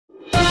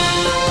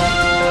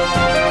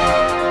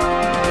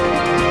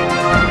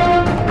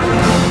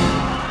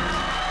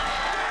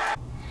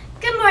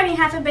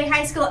Half Bay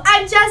High School.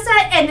 I'm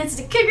Jessa, and this is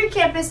the Cougar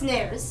Campus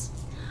News.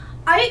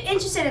 Are you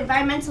interested in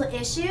environmental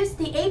issues?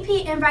 The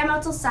AP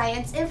Environmental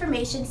Science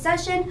Information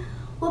Session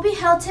will be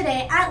held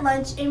today at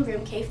lunch in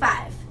room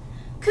K5.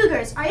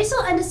 Cougars, are you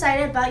still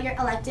undecided about your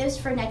electives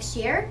for next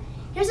year?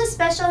 Here's a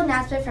special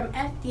announcement from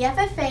the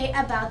FFA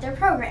about their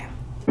program.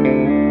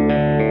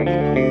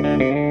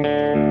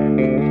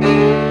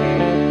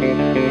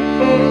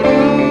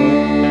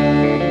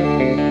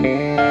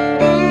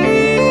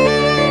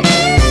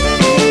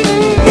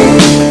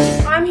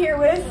 I'm here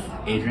with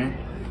Adrian.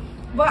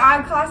 What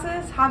ag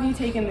classes have you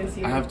taken this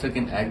year? I have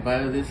taken Ag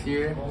Bio this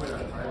year.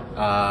 It's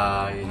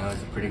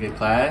a pretty good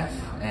class,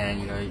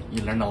 and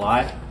you learn a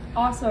lot.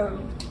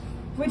 Awesome.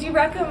 Would you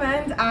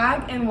recommend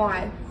ag and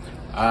why?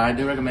 I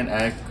do recommend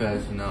Ag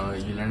because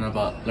you learn a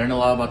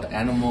lot about the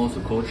animals,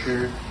 the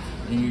culture,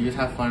 and you just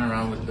have fun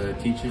around with the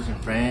teachers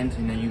and friends.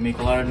 You make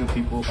a lot of new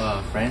people,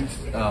 friends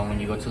when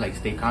you go to like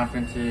state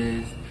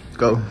conferences.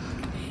 Go.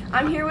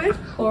 I'm here with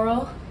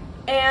Oral.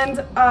 And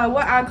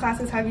what ag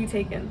classes have you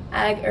taken?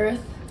 Ag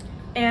Earth.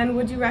 And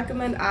would you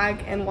recommend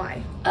ag and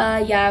why?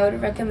 Yeah, I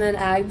would recommend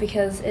ag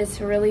because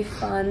it's really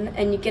fun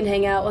and you can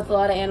hang out with a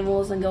lot of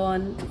animals and go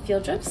on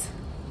field trips.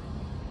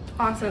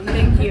 Awesome,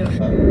 thank you.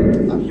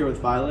 I'm here with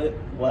Violet.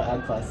 What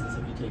ag classes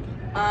have you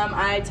taken?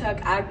 I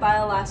took Ag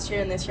Bio last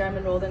year, and this year I'm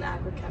enrolled in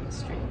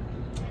agrochemistry.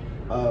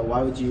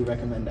 Why would you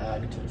recommend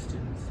ag to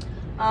students?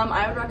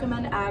 I would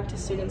recommend ag to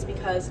students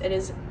because it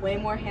is way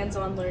more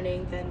hands-on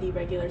learning than the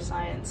regular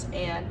science,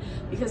 and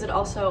because it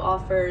also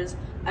offers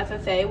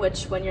FFA,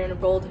 which when you're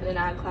enrolled in an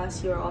ag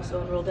class, you are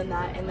also enrolled in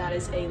that, and that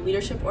is a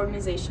leadership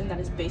organization that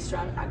is based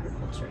around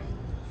agriculture.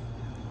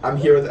 I'm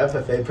here with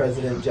FFA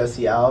President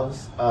Jesse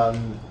Alves.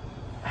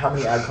 How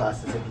many ag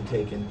classes have you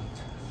taken?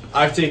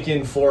 I've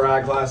taken 4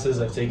 ag classes.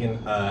 I've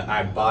taken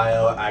Ag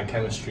Bio, Ag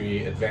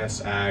Chemistry,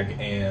 Advanced Ag,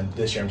 and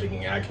this year I'm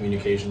taking Ag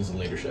Communications and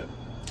Leadership.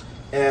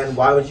 And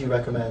why would you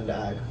recommend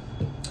ag?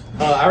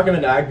 I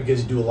recommend ag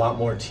because you do a lot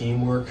more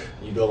teamwork,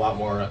 you do a lot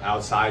more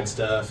outside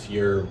stuff,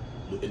 you're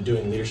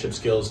doing leadership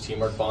skills,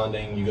 teamwork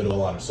bonding, you go to a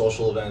lot of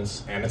social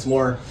events, and it's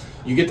more,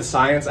 you get the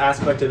science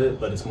aspect of it,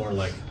 but it's more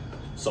like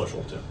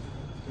social too.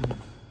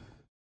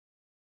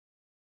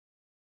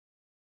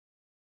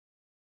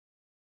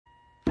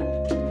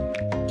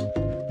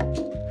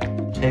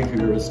 Hey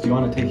Cougars, do you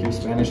want to take your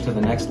Spanish to the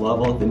next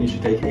level? Then you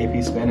should take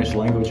AP Spanish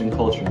Language and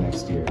Culture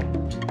next year.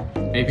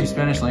 AP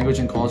Spanish Language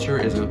and Culture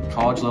is a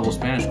college-level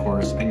Spanish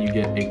course, and you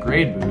get a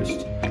grade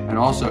boost. And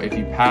also, if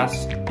you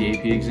pass the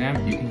AP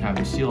exam, you can have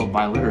a seal of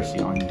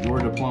biliteracy on your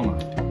diploma.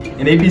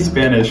 In AP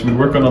Spanish, we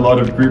work on a lot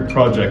of group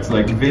projects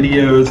like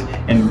videos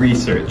and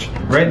research.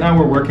 Right now,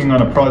 we're working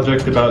on a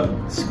project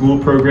about school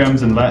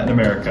programs in Latin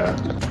America.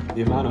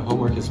 The amount of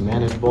homework is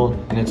manageable,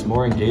 and it's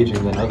more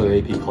engaging than other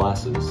AP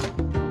classes.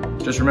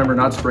 Just remember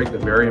not to break the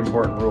very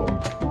important rule.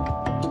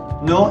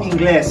 No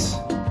inglés.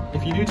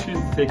 If you do choose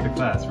to take the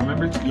class,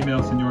 remember to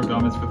email Senor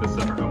Gomez for the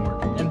summer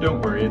homework. And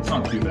don't worry, it's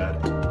not too bad.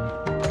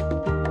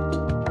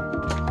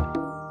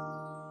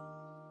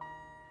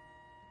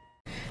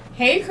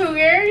 Hey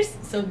Cougars!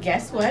 So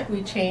guess what?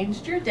 We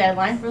changed your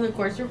deadline for the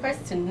course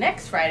request to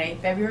next Friday,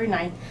 February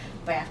 9th,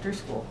 by after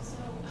school.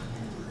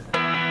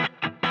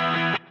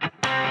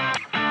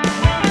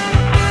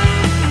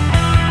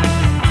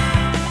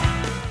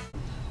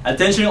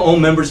 Attention all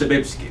members of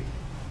Escape.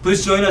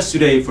 Please join us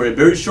today for a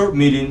very short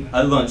meeting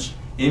at lunch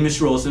in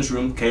Mr. Olson's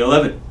room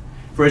K11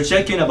 for a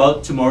check-in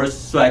about tomorrow's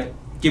swag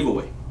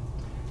giveaway.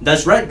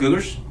 That's right,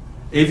 Cougars.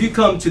 If you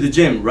come to the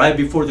gym right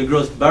before the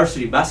girls'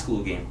 varsity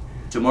basketball game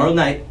tomorrow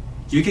night,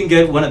 you can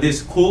get one of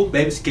these cool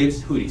Baby Escapes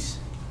hoodies.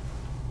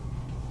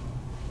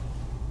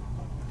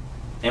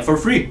 And for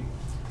free.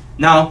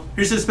 Now,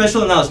 here's a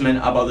special announcement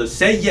about the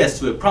Say Yes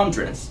to a Prom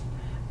Dress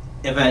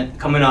event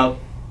coming up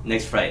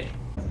next Friday.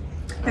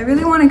 I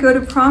really want to go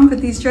to prom, but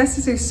these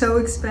dresses are so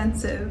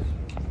expensive.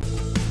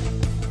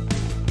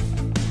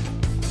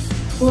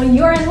 Well,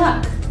 you're in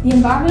luck. The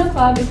Environmental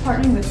Club is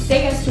partnering with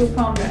Say Yes to a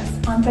Prom Dress.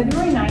 On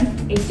February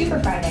 9th, a Super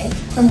Friday,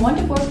 from 1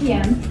 to 4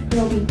 p.m.,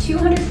 there will be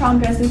 200 prom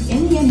dresses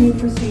in the MU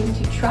for students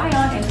to try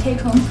on and take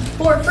home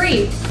for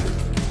free.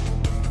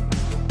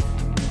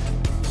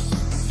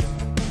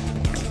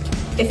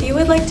 If you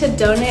would like to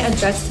donate a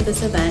dress to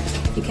this event,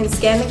 you can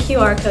scan the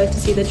QR code to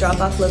see the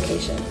drop-off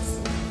locations.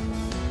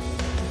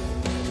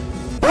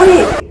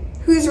 Wait,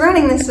 who's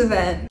running this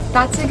event?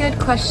 That's a good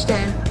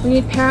question. We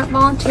need parent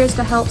volunteers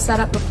to help set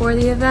up before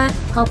the event,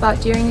 help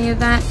out during the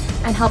event,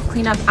 and help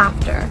clean up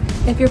after.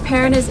 If your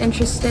parent is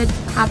interested,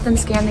 have them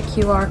scan the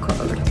QR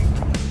code.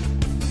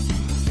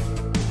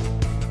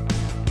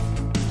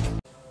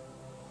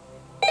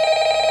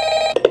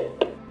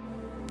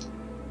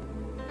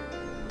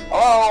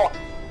 Hello?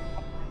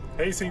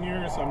 Hey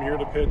seniors, I'm here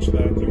to pitch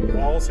that you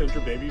all send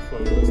your baby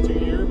photos to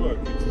your yearbook.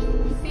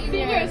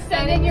 Seniors,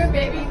 send in your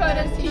baby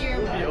photos to your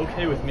yearbook. It would be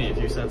okay with me if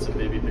you sent some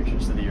baby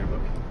pictures to the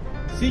yearbook.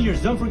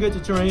 Seniors, don't forget to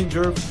turn in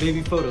your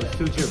baby photos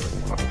to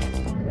yearbook.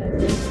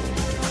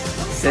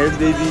 Send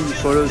baby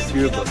photos to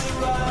yearbook.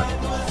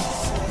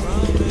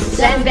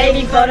 Send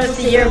baby photos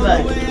to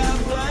yearbook.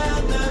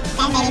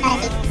 Send baby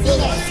photos to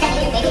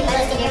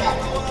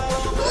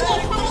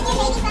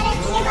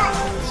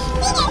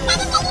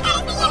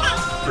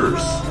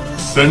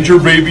Send your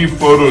baby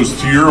photos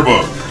to your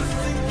book.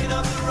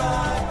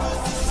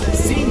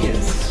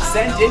 Seniors,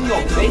 send in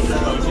your baby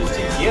photos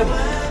to yearbook.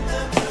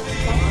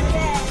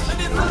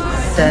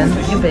 Send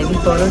your baby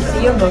photos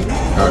to your book.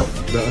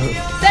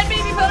 Send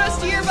baby photos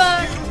to your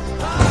book.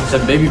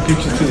 Send baby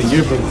pictures to the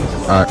yearbook.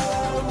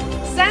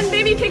 Send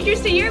baby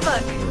pictures to your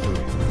book.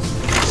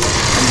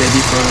 Send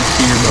baby photos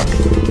to your book.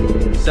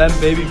 Send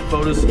baby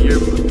photos to your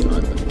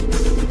book.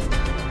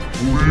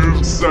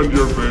 Please send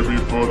your baby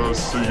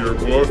photos to your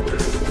book.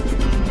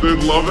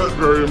 They'd love it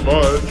very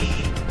much.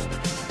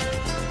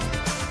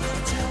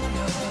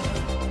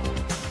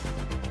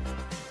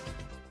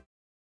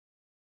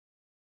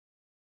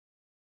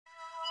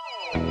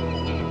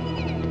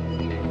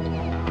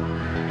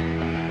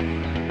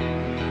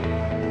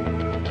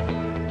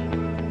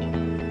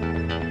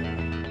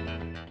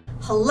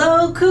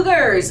 Hello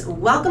Cougars!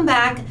 Welcome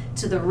back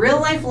to the Real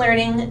Life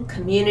Learning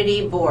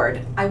Community Board.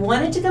 I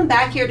wanted to come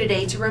back here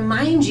today to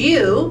remind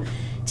you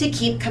to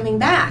keep coming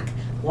back.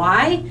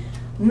 Why?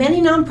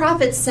 Many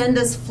nonprofits send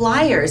us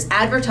flyers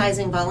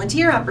advertising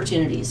volunteer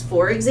opportunities.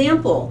 For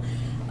example,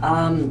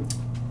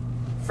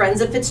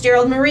 Friends of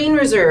Fitzgerald Marine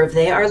Reserve,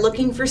 they are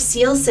looking for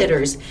seal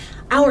sitters.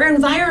 Our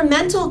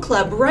environmental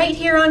club right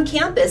here on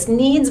campus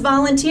needs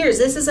volunteers.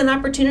 This is an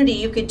opportunity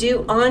you could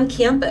do on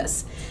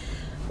campus.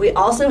 We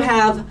also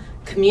have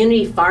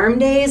community farm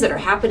days that are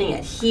happening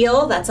at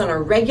Heal. That's on a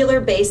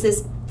regular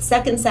basis,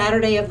 second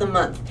Saturday of the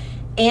month.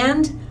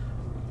 And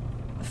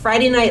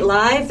Friday Night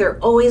Live, they're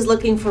always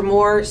looking for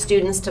more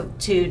students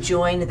to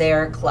join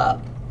their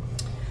club.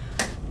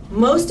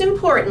 Most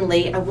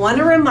importantly, I want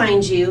to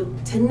remind you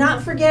to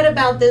not forget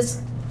about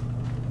this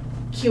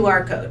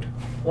QR code.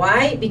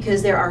 Why?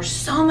 Because there are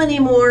so many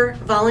more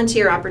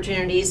volunteer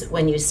opportunities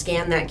when you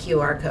scan that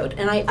QR code,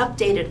 and I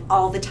update it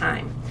all the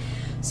time.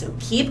 So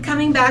keep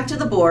coming back to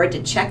the board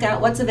to check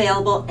out what's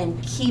available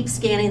and keep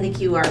scanning the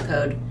QR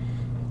code.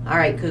 All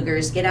right,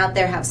 Cougars, get out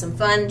there, have some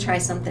fun, try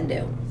something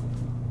new.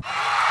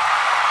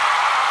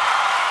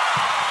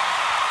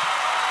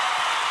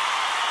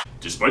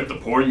 Despite the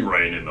pouring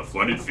rain and the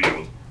flooded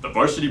field, the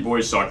varsity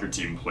boys soccer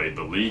team played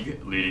the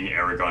league-leading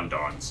Aragon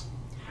Dons,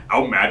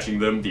 outmatching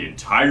them the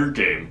entire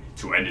game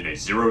to end in a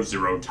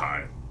 0-0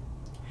 tie.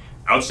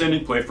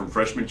 Outstanding play from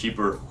freshman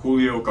keeper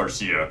Julio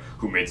Garcia,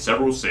 who made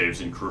several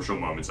saves in crucial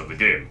moments of the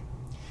game.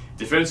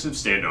 Defensive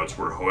standouts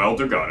were Joel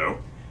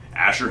Delgado,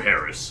 Asher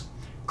Harris,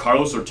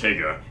 Carlos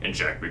Ortega, and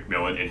Jack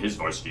McMillan in his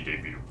varsity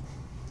debut.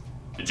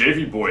 The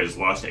JV boys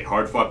lost a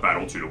hard-fought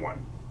battle 2-1.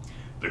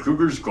 The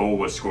Cougars' goal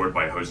was scored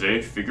by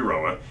Jose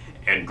Figueroa,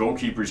 and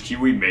goalkeepers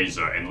Kiwi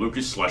Meza and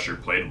Lucas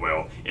Slusher played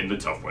well in the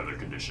tough weather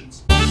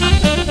conditions.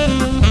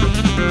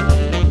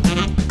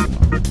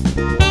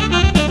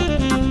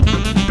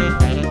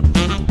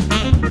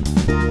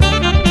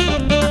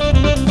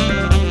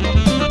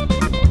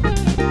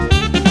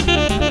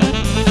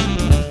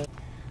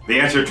 The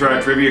answer to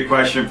our trivia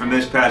question from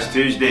this past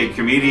Tuesday,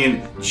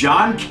 comedian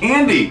John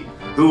Candy,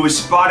 who was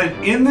spotted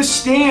in the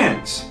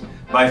stands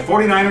by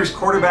 49ers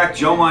quarterback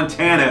Joe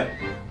Montana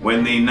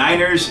when the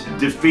Niners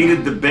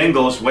defeated the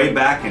Bengals way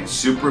back in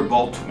Super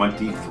Bowl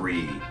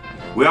 23.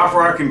 We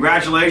offer our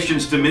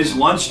congratulations to Ms.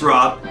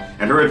 Lundstrop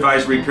and her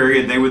advisory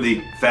period. They were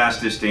the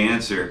fastest to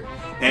answer.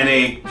 And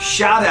a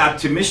shout out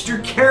to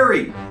Mr.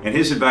 Carey and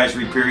his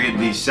advisory period,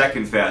 the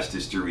second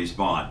fastest to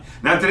respond.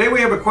 Now today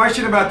we have a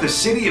question about the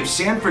city of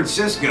San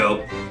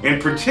Francisco, in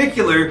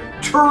particular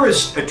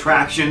tourist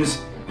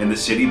attractions in the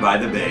city by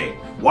the bay.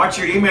 Watch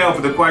your email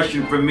for the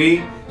question from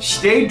me.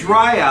 Stay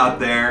dry out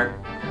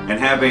there and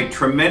have a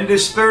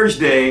tremendous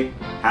Thursday.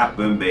 Half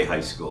Moon Bay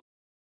High School.